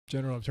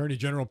Attorney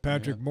General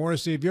Patrick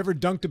Morrisey. Have you ever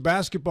dunked a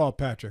basketball,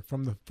 Patrick,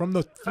 from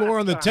the floor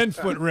on the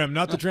 10-foot rim,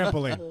 not the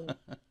trampoline?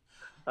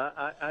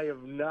 I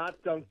have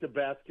not dunked a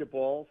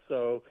basketball,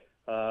 so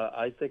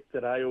I think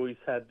that I always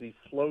had the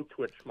slow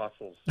twitch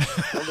muscles.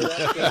 Remember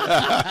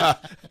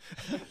that?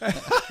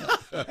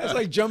 That's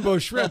like jumbo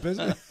shrimp,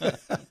 isn't it?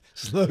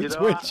 Slow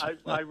twitch.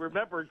 I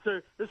remember.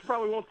 So this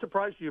probably won't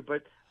surprise you,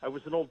 but I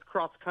was an old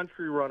cross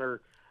country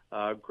runner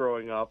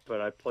growing up,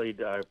 and I played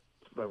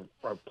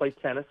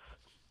tennis,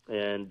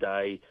 and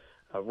I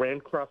ran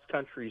cross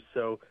country,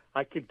 so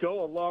I could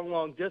go a long,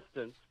 long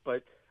distance,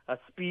 but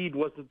speed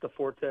wasn't the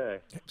forte.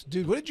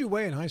 Dude, what did you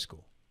weigh in high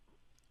school?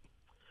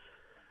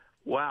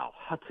 Wow,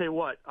 I'll tell you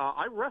what.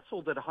 I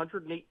wrestled at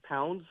 108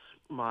 pounds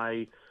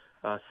my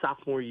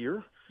sophomore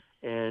year,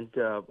 and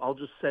I'll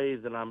just say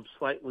that I'm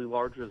slightly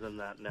larger than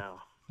that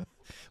now.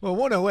 Well,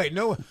 108.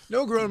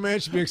 No grown man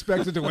should be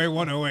expected to weigh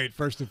 108.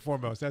 First and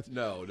foremost, that's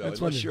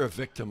unless you're a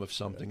victim of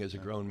something as a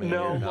grown man.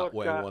 No, you're not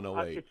weighing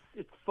 108.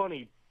 It's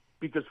funny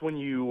because when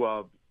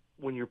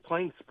you're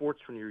playing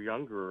sports when you're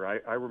younger,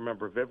 I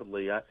remember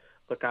vividly.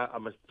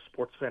 I'm a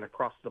sports fan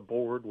across the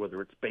board,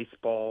 whether it's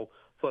baseball,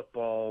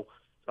 football,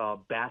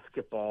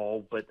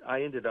 basketball. But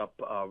I ended up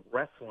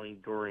wrestling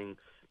during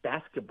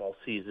basketball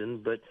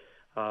season. But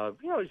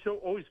it's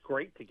always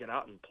great to get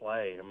out and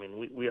play. I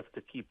mean, we have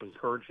to keep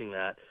encouraging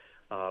that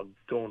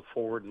going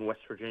forward in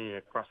West Virginia and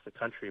across the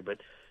country. But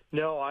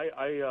no,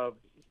 I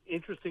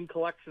interesting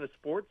collection of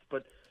sports,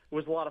 but it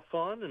was a lot of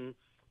fun, and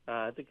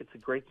I think it's a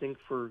great thing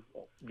for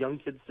young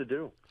kids to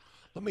do.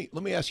 Let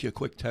me ask you a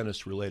quick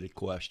tennis-related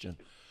question.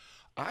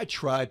 I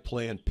tried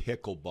playing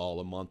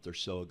pickleball a month or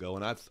so ago,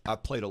 and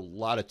I've played a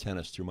lot of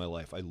tennis through my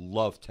life. I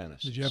love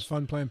tennis. Did you have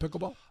fun playing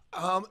pickleball?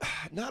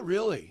 Not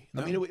really.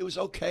 No? I mean, it was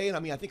okay, and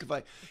I mean, I think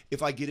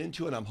if I get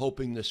into it, I'm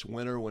hoping this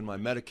winter when my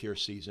Medicare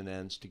season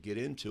ends to get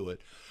into it.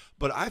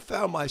 But I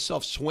found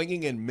myself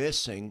swinging and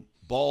missing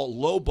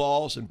low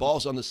balls and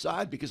balls on the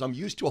side because I'm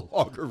used to a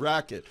longer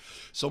racket.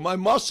 So my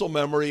muscle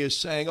memory is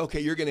saying,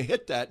 okay, you're going to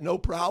hit that, no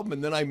problem,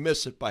 and then I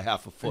miss it by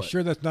half a foot. Are you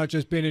sure that's not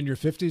just being in your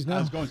 50s now?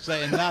 I was going to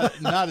say, and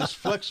not as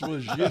flexible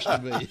as you used to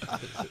be.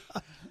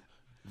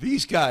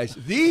 These guys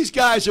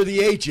are the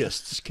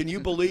ageists. Can you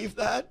believe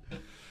that?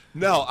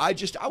 No, I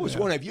was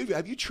wondering,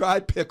 have you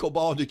tried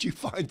pickleball? Did you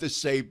find the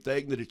same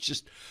thing, that it's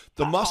just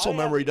the muscle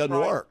memory doesn't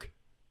work?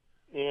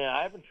 Yeah,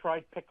 I haven't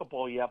tried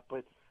pickleball yet,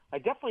 but I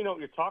definitely know what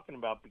you're talking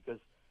about because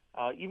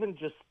even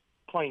just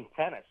playing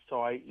tennis.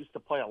 So I used to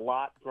play a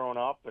lot growing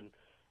up, and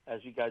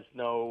as you guys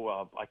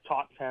know, I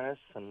taught tennis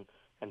and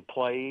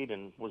played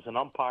and was an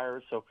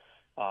umpire. So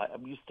I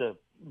used to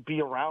be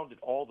around it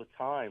all the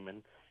time.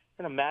 And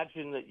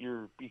imagine that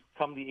you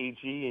become the AG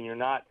and you're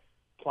not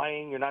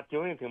playing, you're not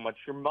doing anything much.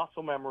 Your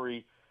muscle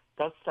memory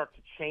does start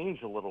to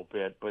change a little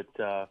bit, but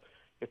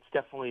it's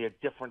definitely a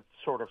different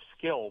sort of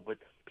skill. But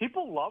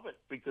people love it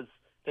because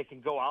they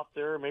can go out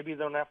there. Maybe they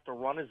don't have to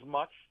run as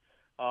much,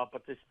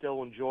 but they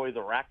still enjoy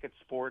the racket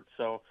sport.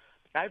 So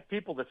I have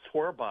people that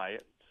swear by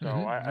it. So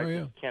I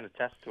just can't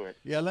attest to it.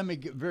 Yeah, let me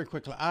get very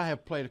quickly. I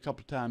have played a couple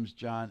of times,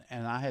 John,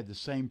 and I had the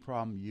same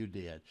problem you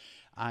did.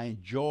 I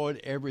enjoyed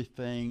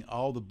everything,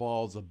 all the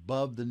balls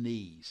above the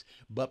knees,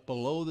 but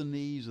below the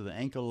knees or the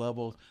ankle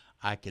level,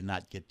 I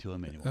cannot get to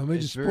them anymore.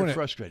 It's very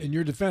frustrating. In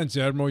your defense,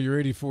 Admiral, you're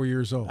 84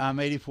 years old. I'm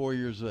 84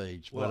 years of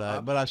age,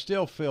 but I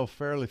still feel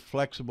fairly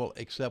flexible,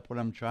 except when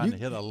I'm trying to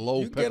hit a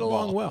low pickleball. You get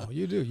along well.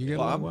 You do. You get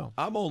along well.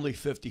 I'm only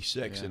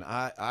 56, and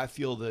I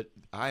feel that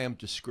I am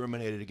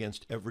discriminated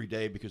against every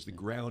day because the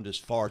ground is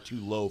far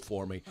too low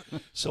for me.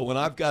 So when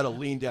I've got to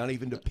lean down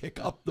even to pick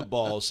up the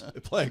balls,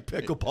 playing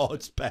pickleball,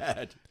 it's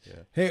bad. Yeah.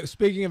 Hey,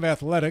 speaking of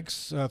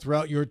athletics,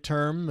 throughout your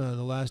term,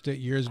 the last 8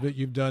 years, but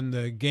you've done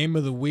the Game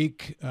of the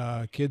Week,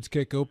 Kids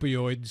Kick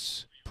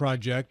Opioids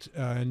project,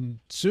 and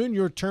soon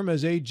your term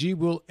as AG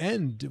will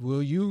end.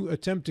 Will you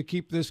attempt to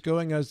keep this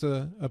going as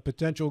a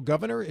potential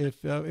governor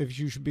if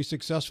you should be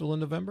successful in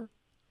November?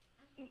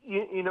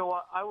 You know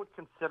what? I would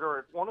consider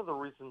it. One of the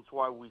reasons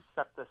why we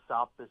set this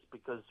up is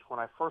because when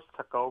I first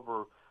took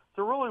over,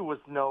 there really was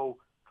no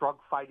drug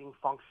fighting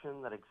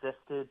function that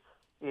existed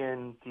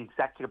in the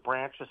executive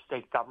branch of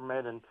state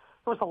government, and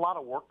there was a lot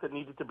of work that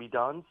needed to be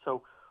done.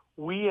 So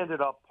we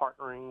ended up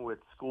partnering with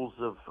schools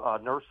of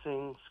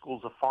nursing,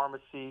 schools of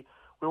pharmacy.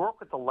 We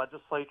worked with the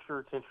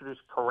legislature to introduce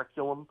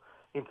curriculum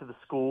into the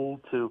school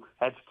to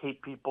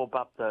educate people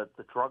about the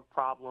drug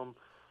problem.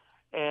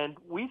 And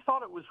we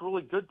thought it was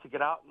really good to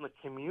get out in the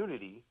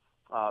community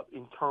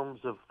in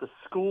terms of the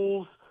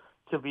schools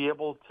to be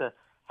able to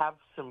have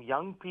some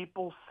young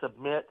people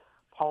submit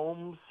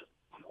poems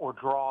or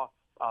draw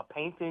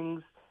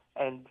paintings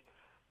and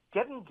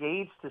get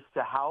engaged as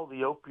to how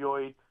the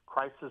opioid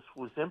crisis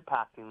was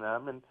impacting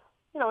them. And,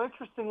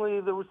 interestingly,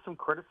 there was some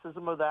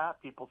criticism of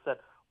that. People said,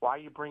 why are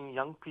you bringing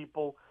young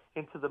people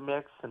into the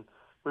mix? And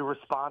we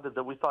responded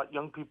that we thought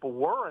young people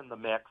were in the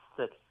mix,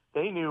 that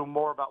they knew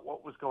more about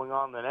what was going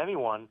on than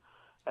anyone,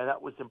 and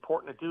that was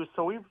important to do.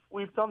 So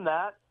we've done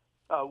that.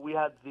 We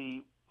had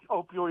the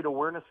opioid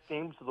awareness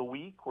games of the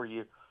week where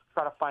you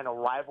try to find a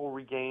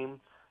rivalry game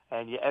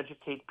and you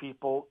educate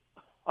people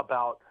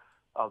about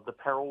the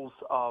perils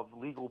of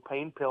legal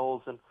pain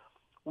pills. And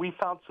we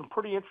found some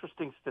pretty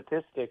interesting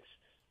statistics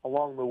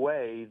along the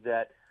way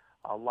that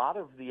a lot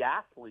of the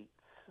athletes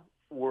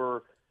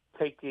were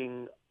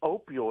taking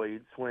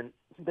opioids when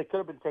they could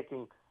have been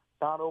taking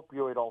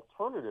non-opioid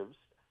alternatives,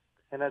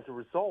 and as a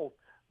result,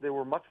 they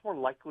were much more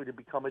likely to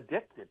become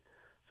addicted.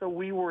 So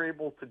we were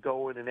able to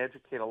go in and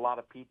educate a lot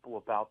of people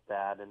about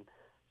that. And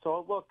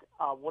so, look,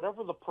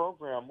 whatever the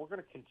program, we're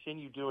going to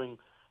continue doing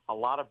a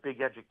lot of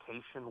big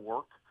education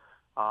work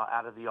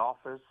out of the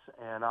office,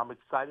 and I'm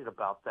excited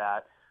about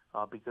that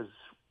because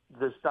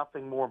there's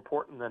nothing more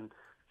important than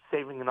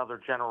saving another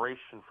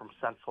generation from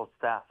senseless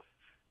death.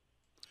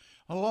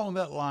 Along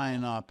that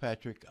line,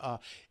 Patrick,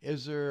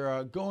 is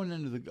there going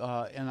into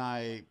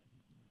the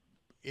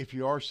if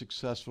you are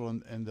successful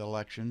in the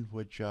election,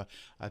 which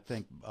I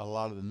think a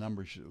lot of the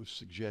numbers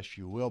suggest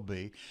you will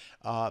be,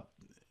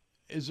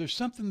 is there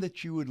something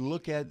that you would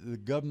look at the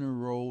governor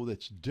role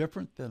that's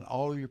different than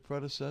all of your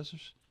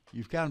predecessors?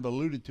 You've kind of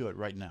alluded to it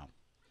right now.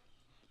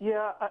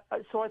 Yeah,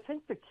 so I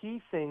think the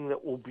key thing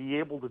that we'll be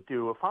able to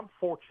do, if I'm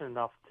fortunate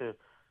enough to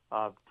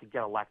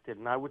get elected,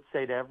 and I would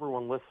say to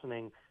everyone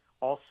listening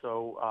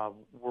also,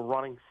 we're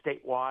running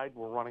statewide,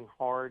 we're running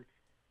hard,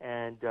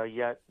 and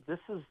yet this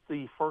is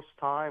the first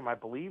time, I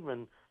believe,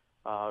 in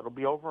it'll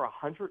be over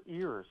 100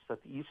 years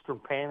that the Eastern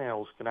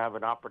Panhandle is going to have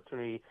an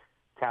opportunity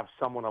to have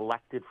someone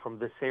elected from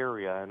this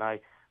area. And I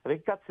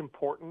think that's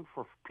important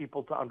for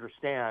people to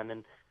understand.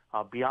 And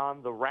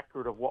beyond the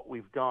record of what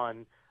we've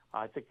done,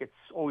 I think it's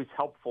always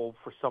helpful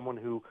for someone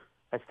who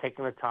has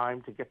taken the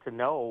time to get to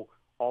know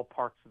all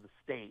parts of the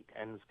state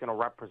and is going to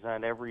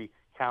represent every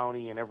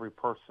county and every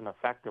person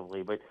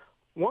effectively. But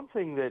one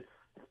thing that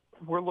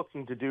we're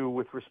looking to do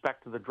with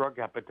respect to the drug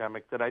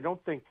epidemic that I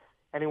don't think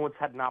anyone's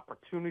had an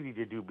opportunity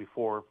to do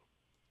before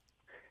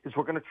is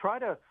we're going to try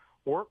to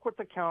work with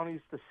the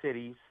counties, the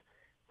cities,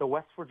 the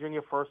West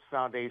Virginia First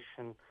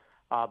Foundation,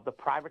 the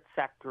private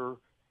sector,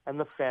 and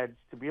the feds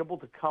to be able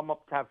to come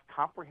up to have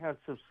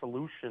comprehensive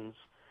solutions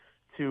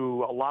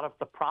to a lot of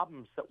the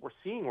problems that we're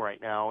seeing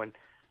right now. And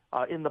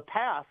in the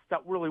past,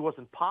 that really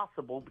wasn't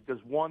possible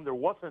because, one, there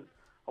wasn't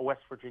a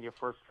West Virginia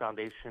First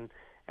Foundation,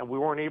 and we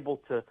weren't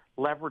able to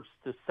leverage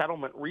the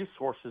settlement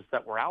resources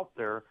that were out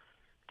there.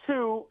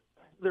 Two,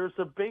 there's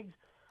a big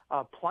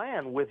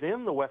plan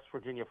within the West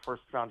Virginia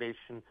First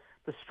Foundation,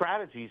 the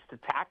strategies to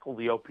tackle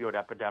the opioid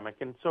epidemic.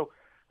 And so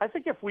I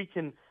think if we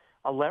can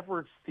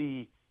leverage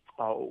the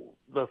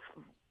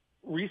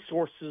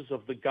resources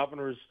of the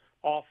governor's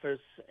office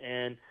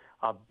and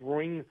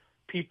bring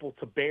people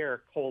to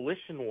bear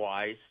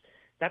coalition-wise,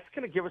 that's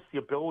going to give us the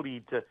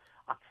ability to,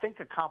 I think,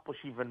 accomplish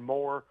even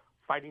more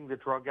fighting the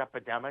drug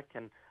epidemic,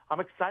 and I'm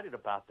excited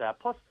about that.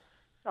 Plus,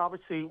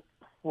 obviously,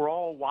 we're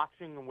all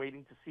watching and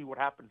waiting to see what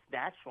happens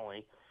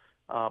nationally,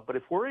 but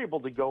if we're able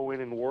to go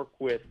in and work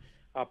with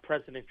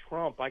President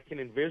Trump, I can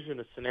envision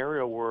a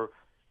scenario where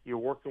you're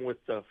working with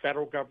the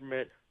federal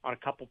government on a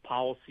couple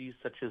policies,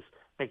 such as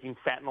making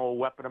fentanyl a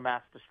weapon of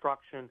mass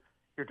destruction.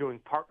 You're doing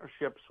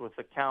partnerships with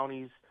the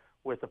counties,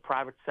 with the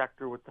private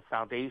sector, with the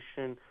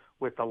foundation,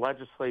 with the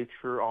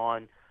legislature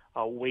on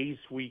ways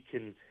we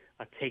can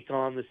take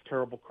on this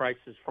terrible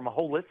crisis from a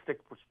holistic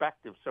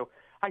perspective. So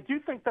I do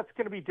think that's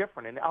going to be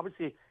different, and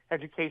obviously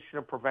education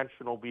and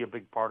prevention will be a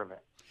big part of it.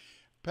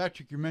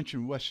 Patrick, you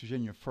mentioned West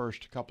Virginia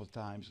First a couple of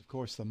times. Of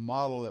course, the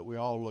model that we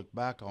all look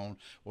back on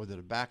was the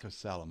tobacco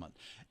settlement,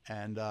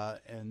 and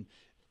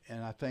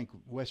I think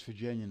West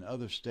Virginia and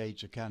other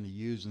states are kind of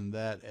using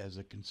that as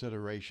a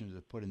consideration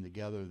to putting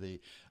together the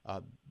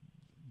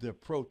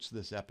approach to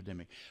this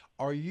epidemic.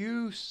 Are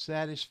you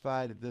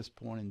satisfied at this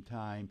point in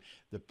time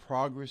the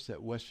progress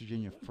that West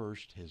Virginia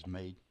First has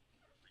made?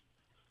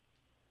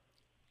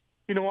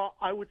 You know,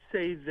 I would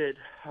say that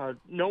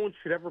no one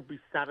should ever be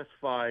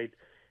satisfied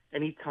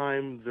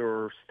anytime there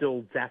are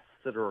still deaths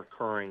that are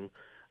occurring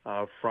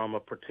from a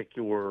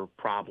particular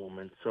problem.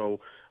 And so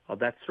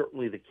that's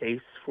certainly the case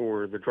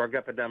for the drug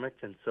epidemic.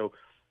 And so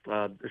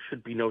there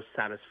should be no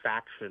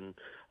satisfaction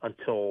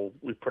until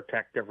we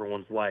protect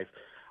everyone's life.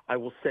 I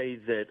will say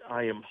that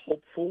I am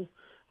hopeful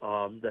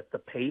that the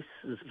pace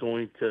is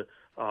going to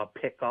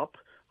pick up.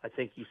 I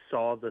think you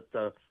saw that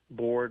the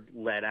board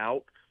let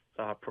out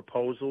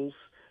proposals,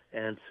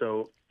 and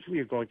so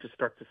you're going to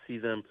start to see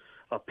them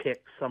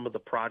pick some of the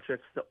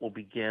projects that will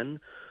begin.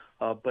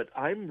 But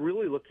I'm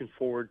really looking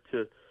forward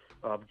to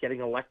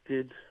getting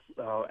elected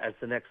as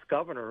the next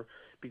governor,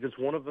 because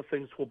one of the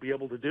things we'll be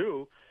able to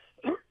do,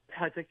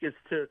 I think, is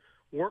to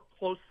work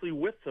closely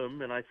with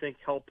them and I think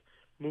help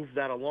move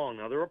that along.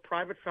 Now, they're a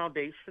private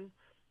foundation,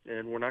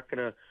 and we're not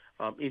going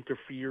to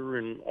interfere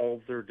in all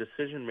of their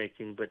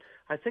decision-making, but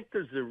I think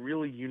there's a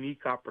really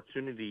unique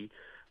opportunity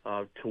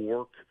to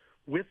work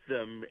with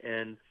them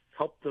and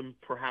help them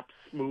perhaps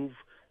move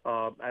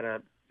at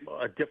a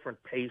different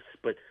pace.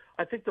 But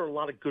I think there are a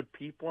lot of good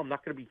people. I'm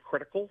not going to be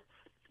critical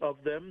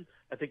of them.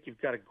 I think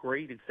you've got a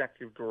great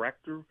executive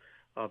director,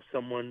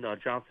 someone,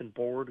 Jonathan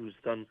Board, who's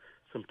done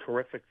some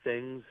terrific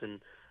things, and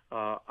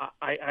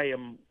I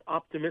am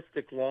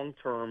optimistic long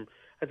term.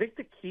 I think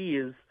the key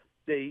is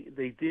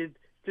they did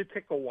did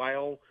take a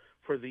while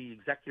for the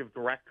executive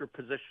director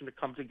position to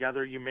come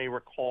together. You may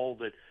recall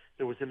that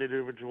there was an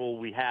individual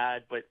we had,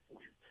 but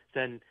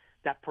then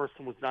that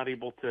person was not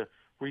able to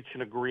reach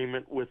an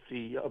agreement with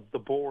the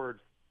board.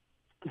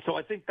 And so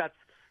I think that's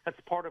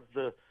part of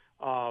the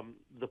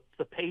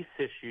pace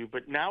issue.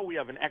 But now we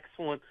have an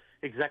excellent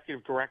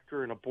executive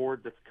director and a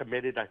board that's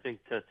committed, I think,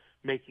 to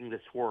making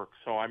this work.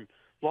 So I'm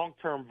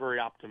long-term very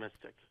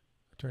optimistic.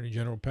 Attorney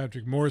General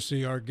Patrick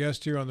Morrisey, our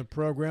guest here on the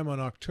program. On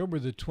October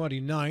the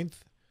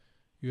 29th,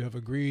 you have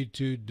agreed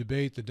to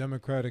debate the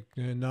Democratic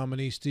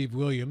nominee, Steve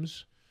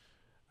Williams,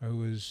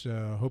 who is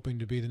hoping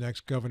to be the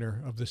next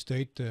governor of the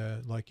state,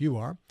 like you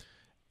are.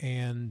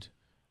 And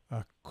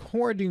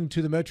according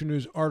to the Metro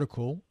News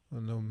article,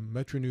 and the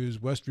Metro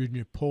News West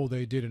Virginia poll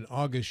they did in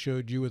August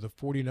showed you with a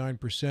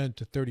 49%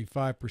 to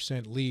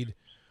 35% lead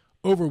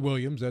over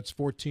Williams. That's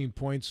 14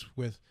 points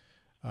with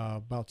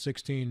about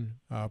 16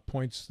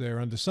 points there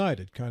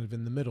undecided, kind of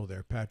in the middle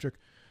there, Patrick.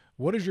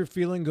 What is your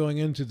feeling going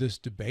into this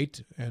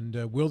debate, and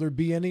will there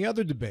be any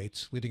other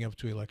debates leading up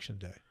to Election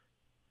Day?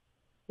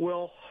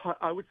 Well,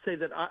 I would say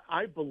that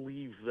I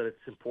believe that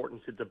it's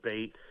important to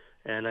debate,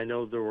 and I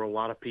know there were a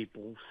lot of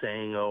people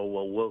saying, oh,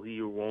 well, will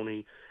he or won't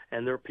he?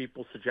 And there are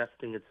people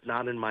suggesting it's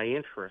not in my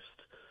interest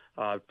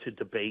to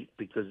debate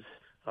because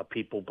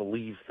people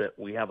believe that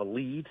we have a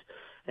lead.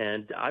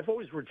 And I've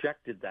always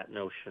rejected that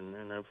notion,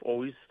 and I've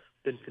always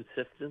been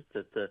consistent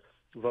that the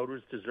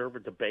voters deserve a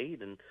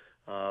debate, and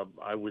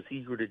I was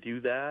eager to do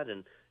that.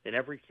 And in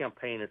every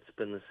campaign, it's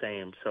been the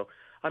same. So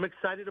I'm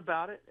excited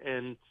about it,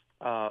 and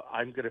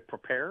I'm going to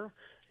prepare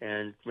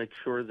and make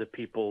sure that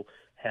people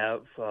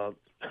have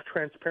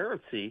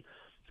transparency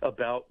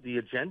about the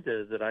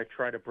agenda that I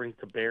try to bring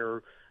to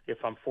bear if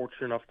I'm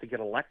fortunate enough to get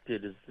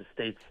elected as the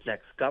state's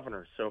next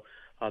governor. So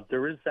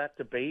there is that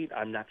debate.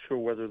 I'm not sure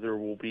whether there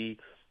will be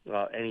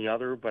any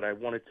other, but I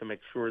wanted to make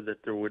sure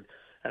that there would,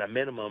 at a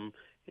minimum,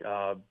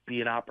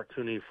 be an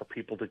opportunity for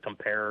people to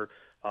compare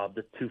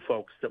the two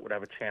folks that would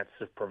have a chance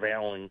of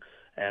prevailing,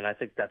 and I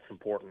think that's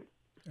important.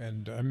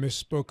 And I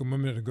misspoke a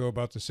minute ago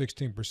about the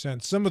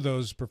 16%. Some of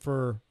those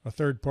prefer a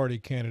third-party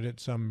candidate.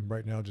 Some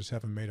right now just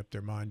haven't made up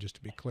their mind, just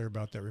to be clear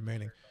about that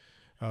remaining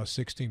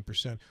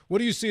 16%. What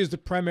do you see as the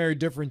primary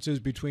differences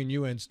between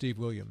you and Steve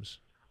Williams?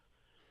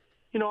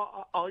 You know,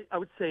 I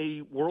would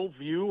say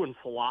worldview and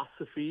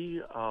philosophy.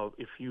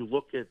 If you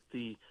look at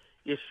the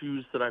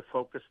issues that I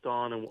focused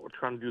on and what we're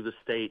trying to do the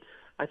state,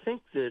 I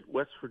think that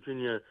West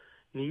Virginia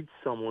needs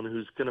someone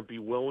who's going to be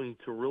willing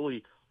to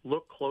really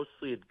look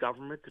closely at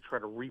government, to try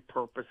to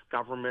repurpose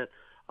government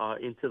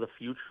into the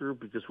future,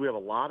 because we have a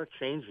lot of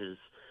changes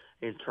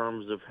in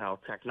terms of how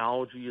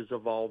technology is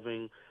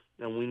evolving,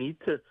 and we need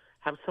to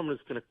have someone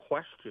who's going to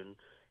question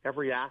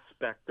every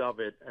aspect of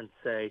it and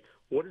say,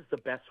 what is the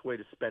best way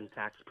to spend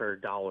taxpayer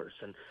dollars,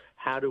 and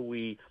how do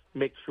we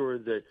make sure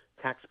that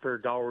taxpayer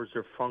dollars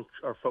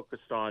are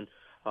focused on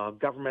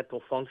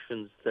governmental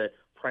functions that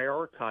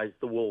prioritize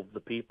the will of the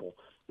people.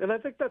 And I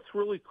think that's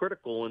really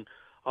critical. And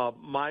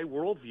my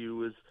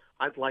worldview is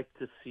I'd like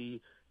to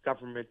see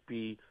government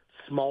be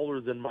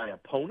smaller than my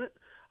opponent.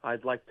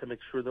 I'd like to make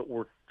sure that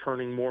we're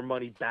turning more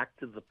money back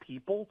to the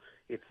people.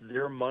 It's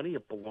their money.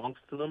 It belongs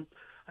to them.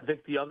 I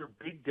think the other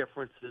big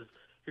difference is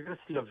you're going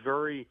to see a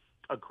very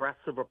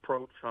aggressive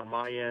approach on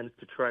my end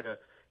to try to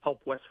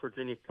help West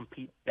Virginia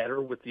compete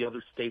better with the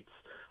other states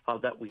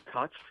that we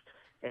touch,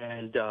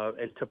 and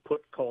to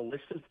put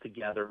coalitions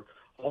together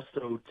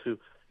also to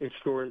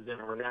ensure that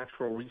our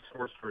natural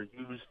resources are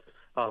used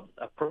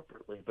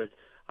appropriately. But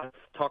I've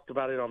talked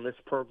about it on this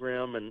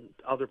program and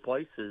other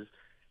places,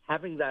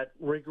 having that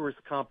rigorous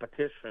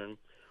competition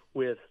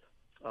with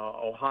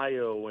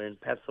Ohio and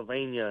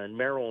Pennsylvania and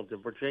Maryland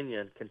and Virginia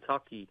and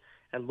Kentucky,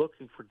 and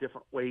looking for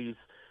different ways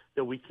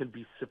that we can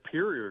be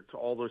superior to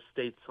all those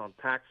states on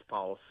tax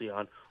policy,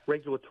 on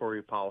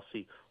regulatory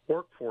policy,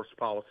 workforce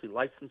policy,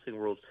 licensing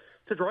rules,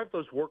 to drive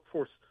those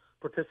workforce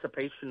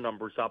participation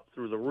numbers up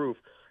through the roof.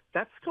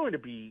 That's going to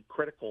be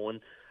critical,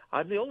 and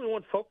I'm the only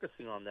one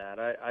focusing on that.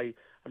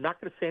 I'm not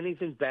going to say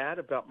anything bad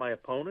about my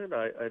opponent.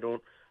 I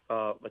don't.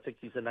 I think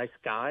he's a nice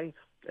guy,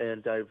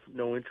 and I have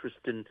no interest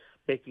in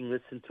making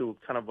this into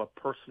kind of a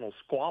personal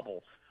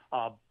squabble.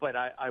 But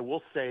I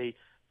will say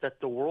that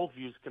the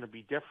worldview is going to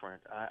be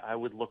different. I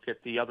would look at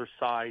the other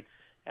side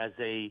as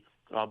a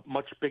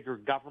much bigger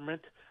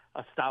government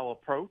style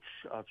approach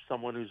of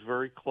someone who's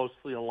very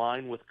closely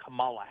aligned with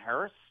Kamala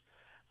Harris,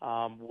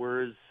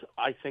 whereas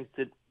I think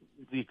that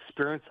the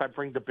experience I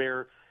bring to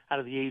bear out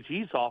of the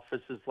AG's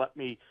office has let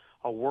me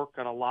work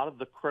on a lot of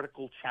the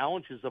critical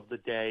challenges of the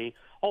day,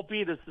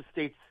 albeit as the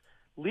state's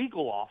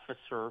legal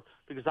officer,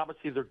 because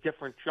obviously they're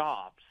different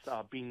jobs.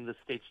 Being the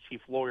state's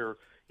chief lawyer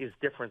is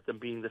different than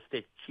being the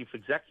state's chief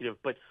executive.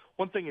 But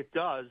one thing it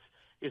does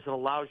is it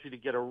allows you to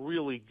get a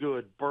really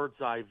good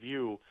bird's eye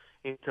view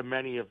into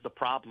many of the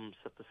problems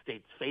that the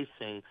state's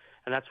facing.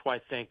 And that's why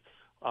I think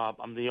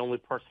I'm the only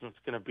person that's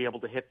going to be able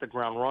to hit the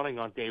ground running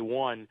on day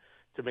one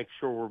to make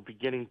sure we're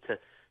beginning to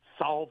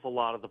solve a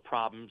lot of the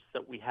problems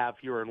that we have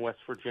here in West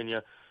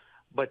Virginia.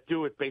 but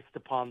do it based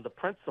upon the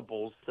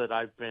principles that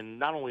I've been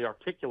not only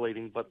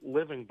articulating but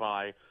living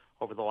by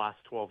over the last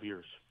 12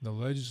 years. The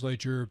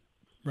legislature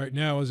right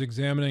now is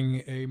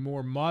examining a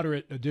more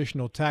moderate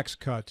additional tax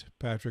cut,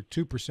 Patrick,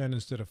 2%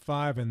 instead of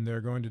 5%, and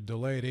they're going to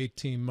delay it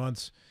 18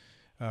 months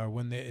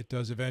when it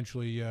does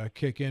eventually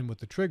kick in with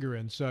the trigger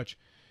and such.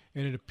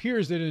 And it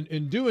appears that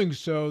in doing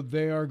so,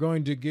 they are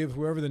going to give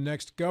whoever the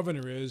next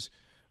governor is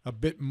a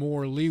bit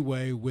more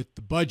leeway with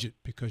the budget,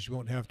 because you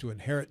won't have to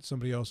inherit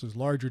somebody else's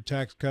larger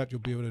tax cut. You'll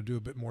be able to do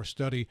a bit more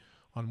study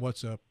on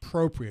what's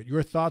appropriate.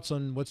 Your thoughts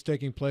on what's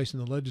taking place in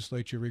the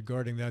legislature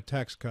regarding that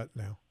tax cut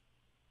now?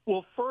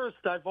 Well, first,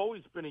 I've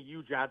always been a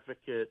huge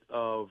advocate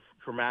of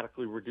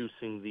dramatically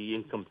reducing the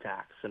income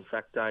tax. In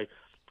fact, I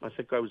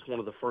think I was one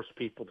of the first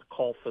people to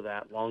call for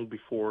that long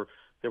before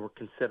they were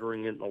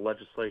considering it in the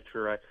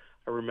legislature. I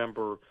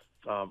remember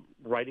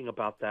writing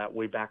about that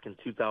way back in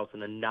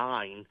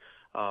 2009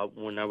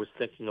 when I was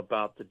thinking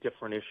about the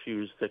different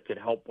issues that could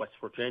help West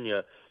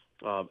Virginia.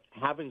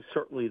 Having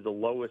certainly the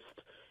lowest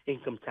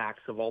income tax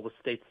of all the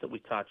states that we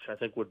touch, I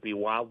think would be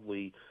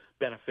wildly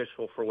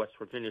beneficial for West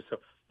Virginia. So,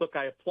 look,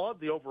 I applaud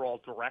the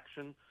overall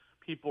direction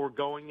people are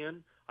going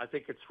in. I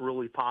think it's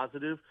really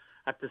positive.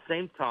 At the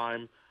same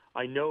time,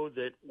 I know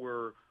that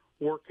we're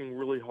working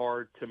really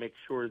hard to make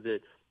sure that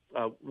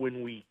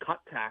when we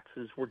cut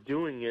taxes, we're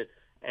doing it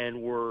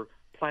and we're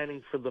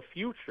planning for the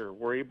future.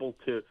 We're able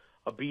to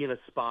be in a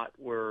spot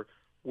where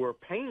we're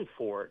paying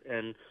for it,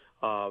 and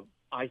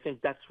I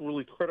think that's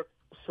really critical.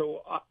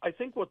 So I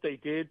think what they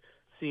did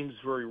seems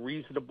very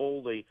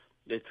reasonable. They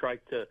tried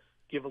to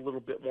give a little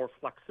bit more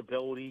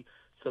flexibility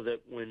so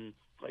that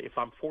if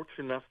I'm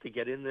fortunate enough to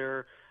get in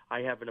there,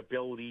 I have an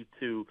ability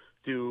to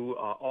do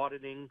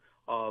auditing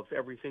of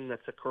everything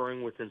that's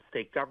occurring within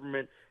state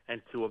government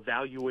and to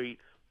evaluate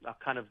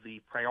kind of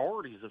the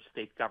priorities of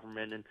state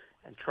government and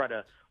try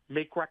to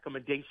make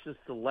recommendations to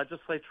the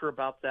legislature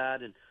about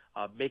that and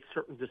make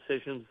certain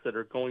decisions that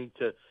are going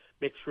to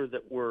make sure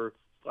that we're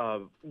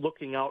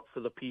looking out for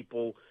the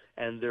people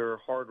and their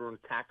hard-earned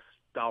tax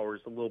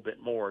dollars a little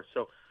bit more.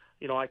 So,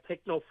 I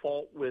take no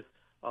fault with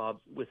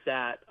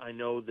that. I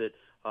know that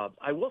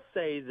I will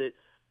say that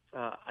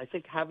I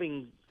think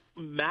having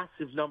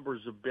massive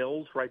numbers of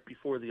bills right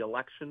before the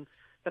election,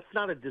 that's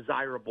not a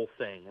desirable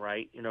thing,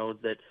 right?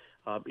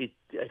 I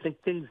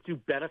think things do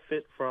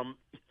benefit from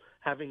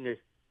having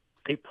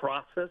a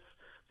process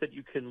that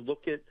you can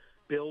look at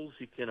bills,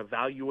 you can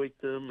evaluate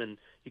them, and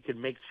you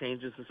can make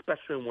changes,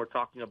 especially when we're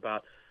talking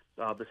about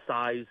the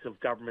size of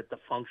government, the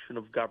function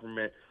of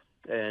government,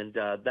 and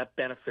that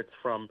benefits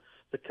from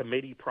the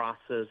committee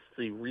process,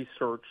 the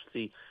research,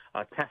 the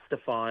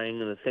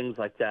testifying, and the things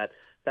like that.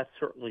 That's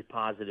certainly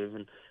positive.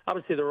 And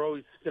obviously there are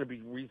always going to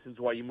be reasons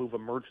why you move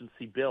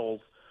emergency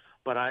bills,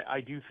 but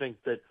I do think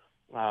that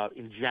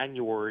in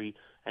January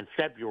and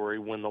February,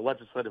 when the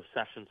legislative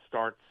session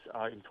starts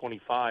in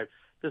 25,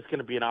 there's going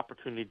to be an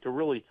opportunity to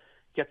really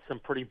get some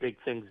pretty big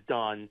things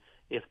done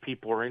if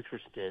people are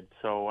interested.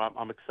 So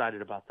I'm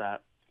excited about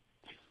that.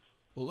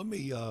 Well, let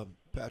me,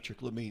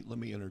 Patrick, let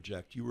me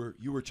interject. You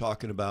were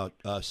talking about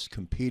us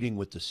competing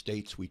with the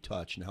states we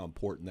touch and how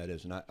important that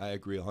is, and I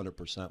agree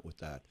 100% with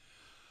that.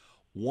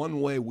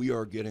 One way we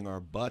are getting our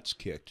butts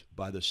kicked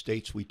by the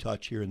states we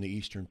touch here in the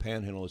Eastern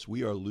Panhandle is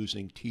we are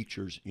losing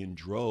teachers in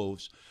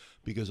droves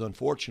because,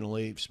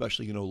 unfortunately,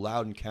 especially,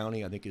 Loudoun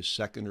County, I think, is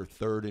second or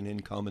third in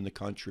income in the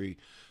country,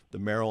 the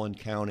Maryland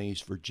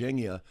counties,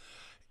 Virginia.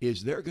 Are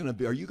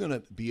you going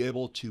to be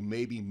able to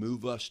maybe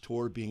move us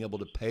toward being able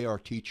to pay our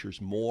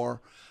teachers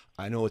more?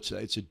 I know it's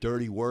a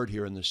dirty word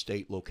here in the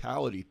state,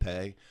 locality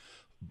pay,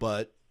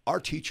 but our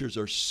teachers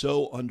are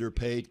so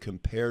underpaid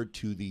compared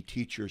to the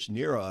teachers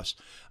near us.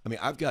 I mean,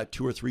 I've got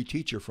 2 or 3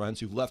 teacher friends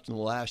who've left in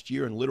the last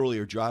year and literally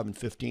are driving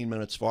 15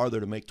 minutes farther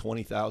to make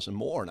 $20,000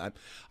 more. And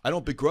I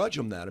don't begrudge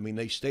them that. I mean,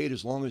 they stayed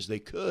as long as they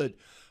could.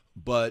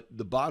 But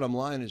the bottom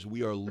line is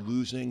we are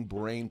losing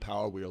brain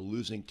power. We are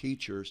losing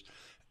teachers.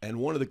 And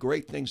one of the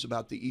great things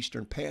about the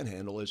Eastern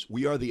Panhandle is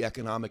we are the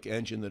economic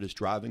engine that is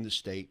driving the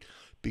state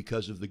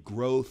because of the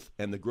growth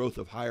and the growth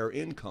of higher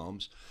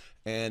incomes.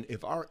 And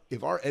if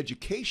our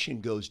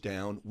education goes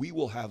down, we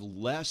will have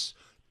less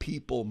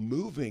people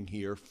moving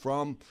here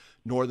from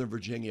Northern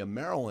Virginia,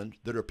 Maryland,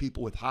 that are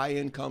people with high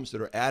incomes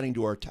that are adding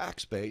to our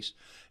tax base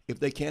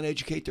if they can't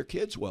educate their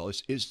kids well.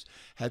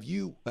 Do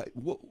you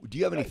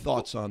have any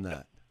thoughts on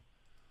that?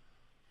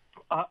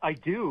 I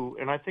do,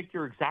 and I think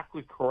you're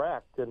exactly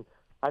correct. And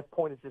I've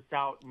pointed this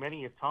out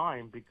many a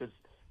time because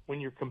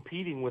when you're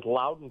competing with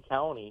Loudoun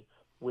County,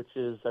 which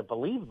is, I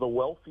believe, the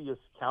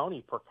wealthiest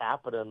county per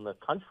capita in the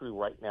country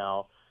right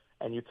now,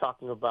 and you're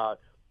talking about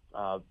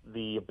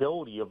the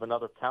ability of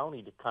another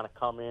county to kind of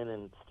come in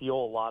and steal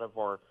a lot of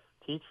our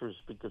teachers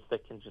because they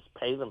can just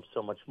pay them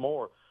so much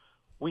more,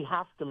 we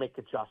have to make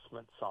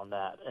adjustments on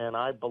that. And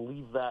I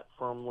believe that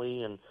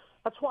firmly, and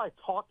that's why I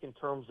talk in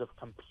terms of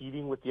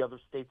competing with the other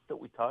states that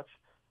we touch.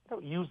 I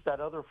don't use that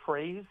other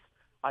phrase.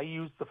 I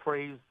use the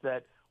phrase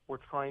that we're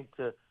trying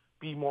to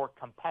be more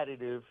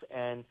competitive,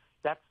 and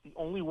that's the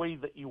only way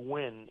that you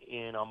win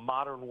in a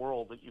modern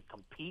world, that you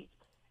compete,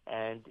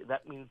 and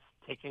that means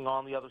taking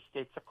on the other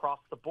states across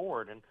the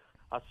board. And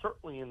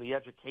certainly in the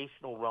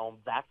educational realm,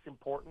 that's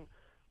important.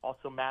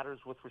 Also matters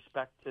with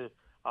respect to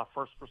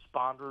first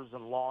responders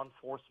and law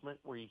enforcement,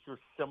 where you hear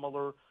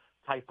similar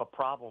type of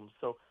problems.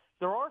 So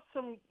there are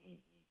some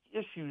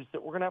issues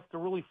that we're going to have to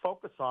really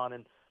focus on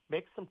and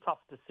make some tough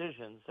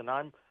decisions. And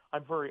I'm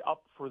very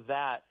up for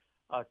that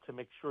to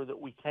make sure that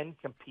we can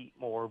compete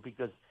more,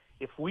 because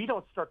if we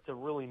don't start to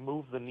really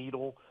move the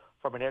needle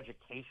from an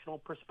educational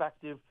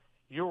perspective,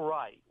 you're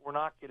right, we're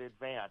not going to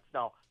advance.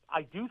 Now,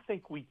 I do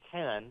think we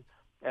can,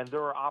 and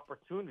there are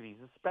opportunities,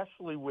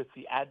 especially with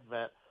the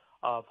advent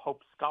of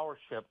Hope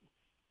Scholarship,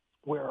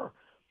 where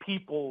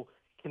people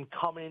can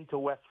come into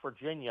West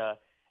Virginia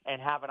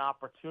and have an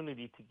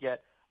opportunity to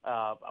get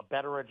a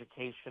better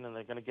education, and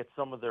they're going to get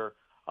some of their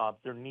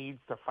needs,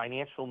 their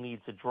financial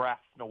needs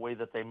addressed in a way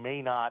that they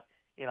may not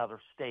in other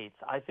states.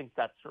 I think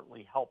that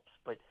certainly helps.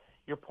 But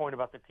your point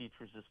about the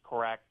teachers is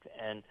correct,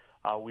 and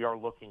we are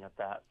looking at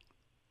that.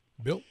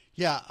 Bill?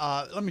 Yeah,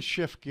 let me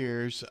shift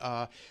gears.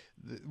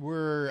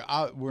 We're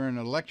in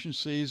election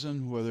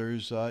season where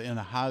there's in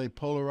a highly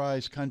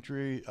polarized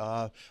country,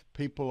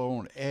 people are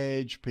on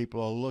edge,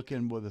 people are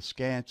looking with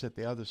askance at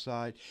the other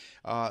side.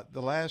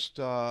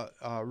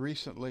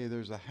 Recently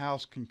there's a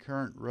House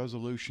Concurrent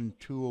Resolution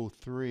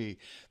 203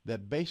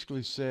 that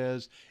basically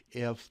says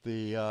if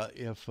the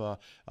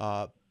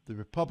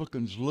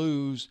Republicans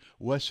lose,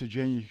 West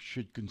Virginia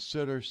should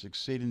consider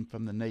seceding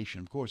from the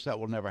nation. Of course, that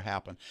will never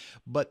happen.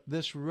 But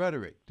this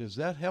rhetoric, does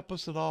that help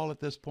us at all at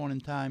this point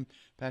in time,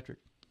 Patrick?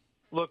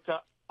 Look,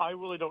 I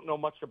really don't know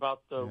much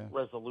about the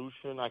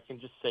resolution. I can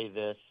just say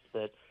this,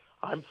 that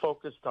I'm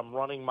focused. I'm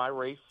running my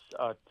race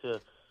to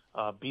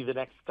be the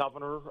next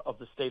governor of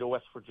the state of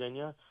West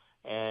Virginia.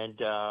 And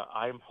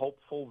I'm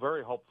hopeful,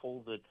 very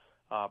hopeful,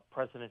 that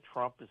President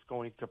Trump is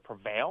going to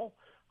prevail.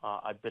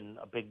 I've been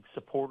a big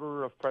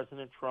supporter of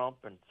President Trump,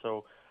 and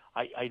so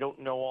I don't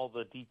know all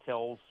the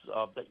details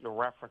that you're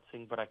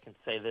referencing, but I can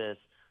say this.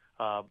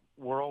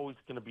 We're always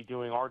going to be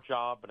doing our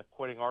job and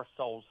acquitting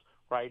ourselves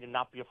right and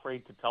not be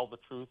afraid to tell the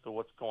truth of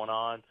what's going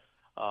on.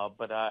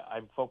 But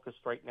I'm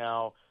focused right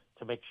now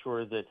to make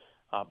sure that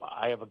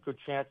I have a good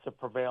chance of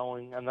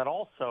prevailing, and that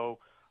also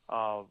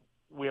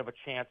we have a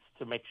chance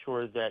to make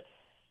sure that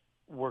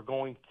we're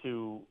going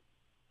to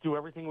do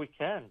everything we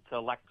can to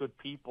elect good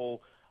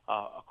people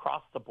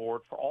across the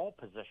board for all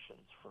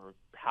positions, for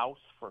House,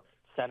 for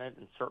Senate,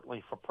 and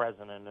certainly for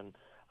President, and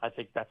I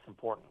think that's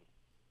important.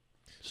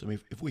 So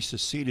if we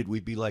seceded,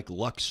 we'd be like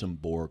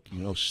Luxembourg,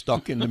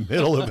 stuck in the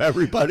middle of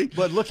everybody.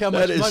 But look how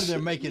much money they're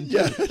making.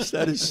 Yes,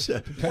 that is.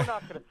 We're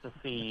not going to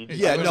secede.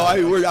 Yeah, no,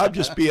 I'm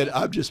just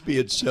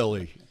being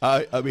silly.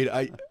 I mean,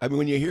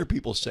 when you hear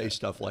people say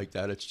stuff like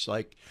that, it's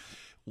like,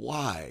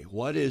 why?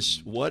 What is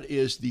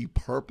the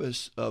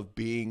purpose of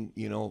being,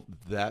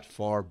 that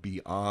far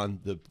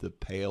beyond the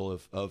pale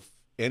of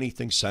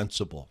anything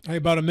sensible? Hey,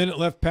 about a minute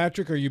left,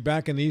 Patrick. Are you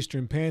back in the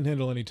Eastern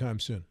Panhandle anytime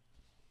soon?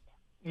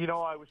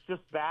 I was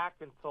just back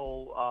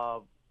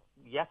until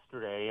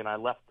yesterday, and I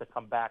left to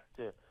come back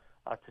to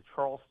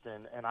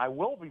Charleston, and I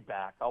will be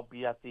back. I'll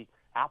be at the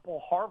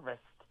Apple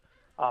Harvest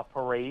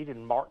Parade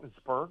in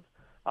Martinsburg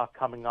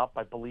coming up.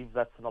 I believe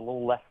that's in a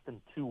little less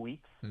than 2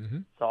 weeks. Mm-hmm.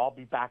 So I'll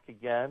be back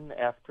again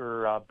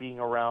after being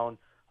around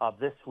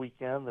this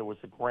weekend. There was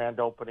a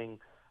grand opening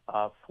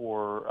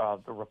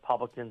for the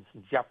Republicans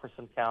in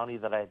Jefferson County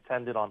that I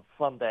attended on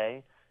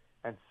Sunday,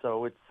 and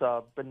so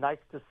it's been nice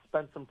to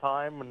spend some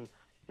time, and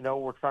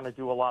we're trying to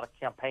do a lot of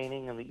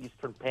campaigning in the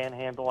Eastern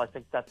Panhandle. I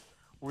think that's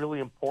really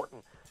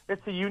important.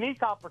 It's a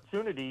unique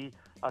opportunity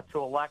to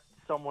elect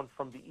someone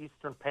from the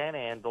Eastern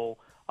Panhandle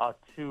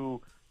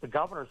to the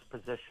governor's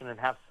position and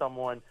have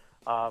someone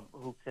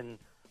who can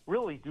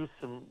really do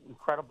some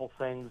incredible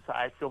things.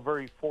 I feel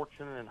very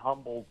fortunate and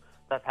humbled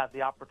that I've had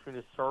the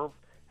opportunity to serve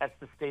as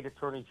the state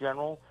attorney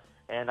general,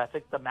 and I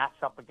think the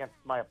matchup against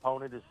my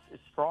opponent is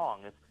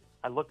strong.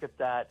 I look at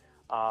that,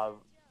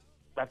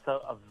 that's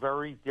a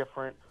very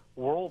different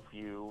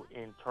worldview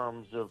in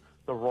terms of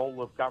the role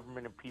of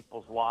government in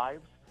people's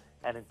lives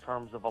and in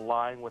terms of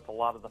aligning with a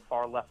lot of the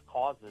far left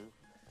causes.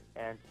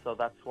 And so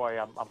that's why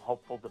I'm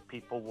hopeful that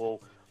people will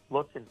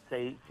look and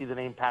see the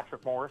name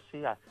Patrick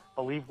Morrisey. I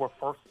believe we're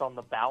first on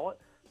the ballot,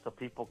 so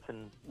people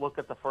can look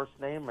at the first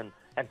name and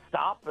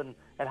stop and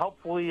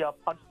hopefully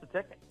punch the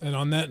ticket. And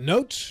on that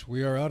note,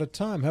 we are out of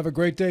time. Have a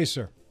great day,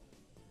 sir.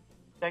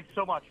 Thanks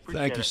so much.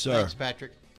 Appreciate it. Thank you, sir. Thanks, Patrick.